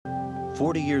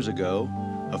40 years ago,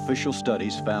 official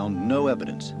studies found no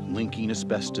evidence linking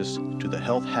asbestos to the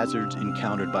health hazards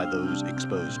encountered by those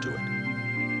exposed to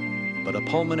it. But a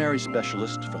pulmonary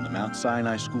specialist from the Mount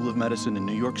Sinai School of Medicine in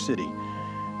New York City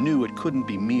knew it couldn't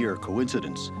be mere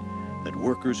coincidence that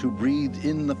workers who breathed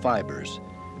in the fibers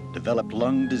developed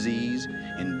lung disease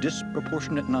in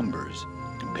disproportionate numbers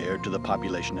compared to the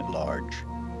population at large.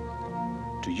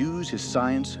 To use his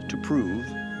science to prove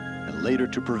and later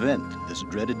to prevent this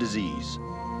dreaded disease,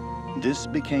 this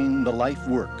became the life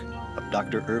work of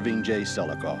Dr. Irving J.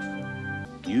 Selikoff.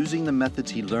 Using the methods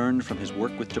he learned from his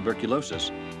work with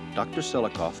tuberculosis, Dr.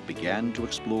 Selikoff began to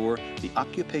explore the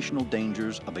occupational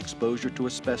dangers of exposure to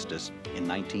asbestos in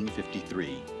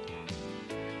 1953.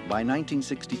 By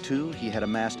 1962, he had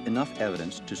amassed enough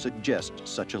evidence to suggest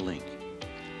such a link.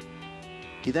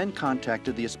 He then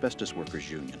contacted the Asbestos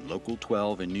Workers Union, Local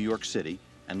 12 in New York City,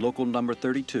 and Local Number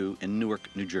 32 in Newark,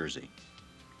 New Jersey.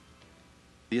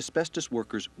 The asbestos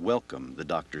workers welcomed the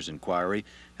doctor's inquiry,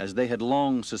 as they had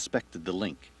long suspected the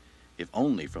link, if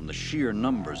only from the sheer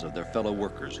numbers of their fellow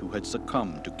workers who had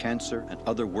succumbed to cancer and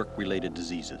other work-related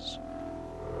diseases.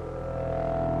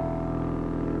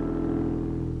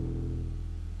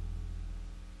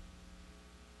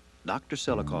 Dr.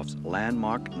 Selikoff's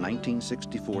landmark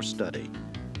 1964 study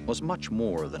was much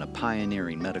more than a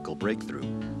pioneering medical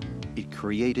breakthrough. It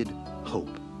created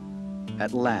hope.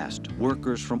 At last,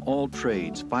 workers from all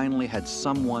trades finally had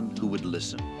someone who would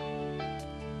listen.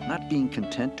 Not being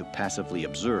content to passively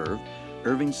observe,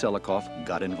 Irving Selikoff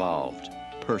got involved,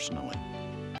 personally.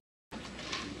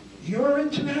 Your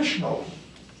International,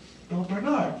 Bill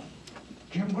Bernard,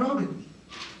 Jim Grogan,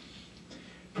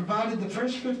 provided the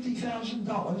first $50,000,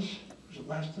 was it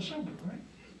last December,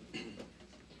 right?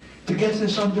 To get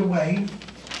this underway,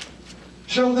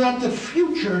 so that the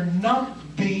future not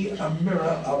be a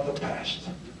mirror of the past.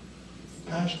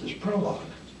 The past is prologue.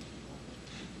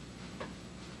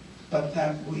 But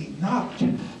that we not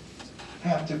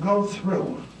have to go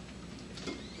through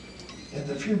in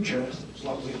the future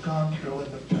what we've gone through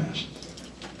in the past.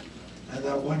 And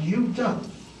that what you've done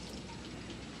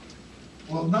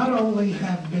will not only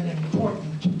have been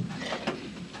important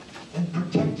in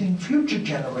protecting future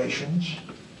generations,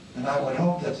 and I would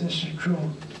hope that this is true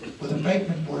with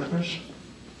abatement workers,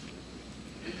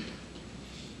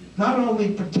 not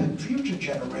only protect future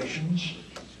generations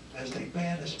as they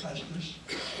ban asbestos,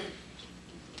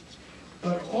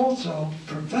 but also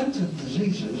preventive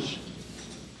diseases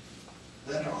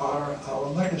that are our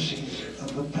legacies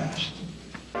of the past.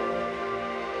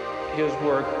 His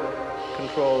work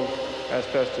controlled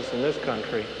asbestos in this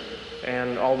country,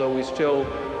 and although we still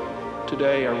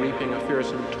today are reaping a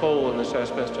fearsome toll in this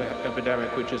asbestos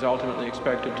epidemic, which is ultimately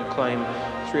expected to claim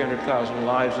 300,000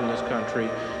 lives in this country,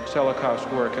 Selikoff's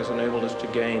work has enabled us to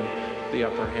gain the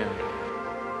upper hand.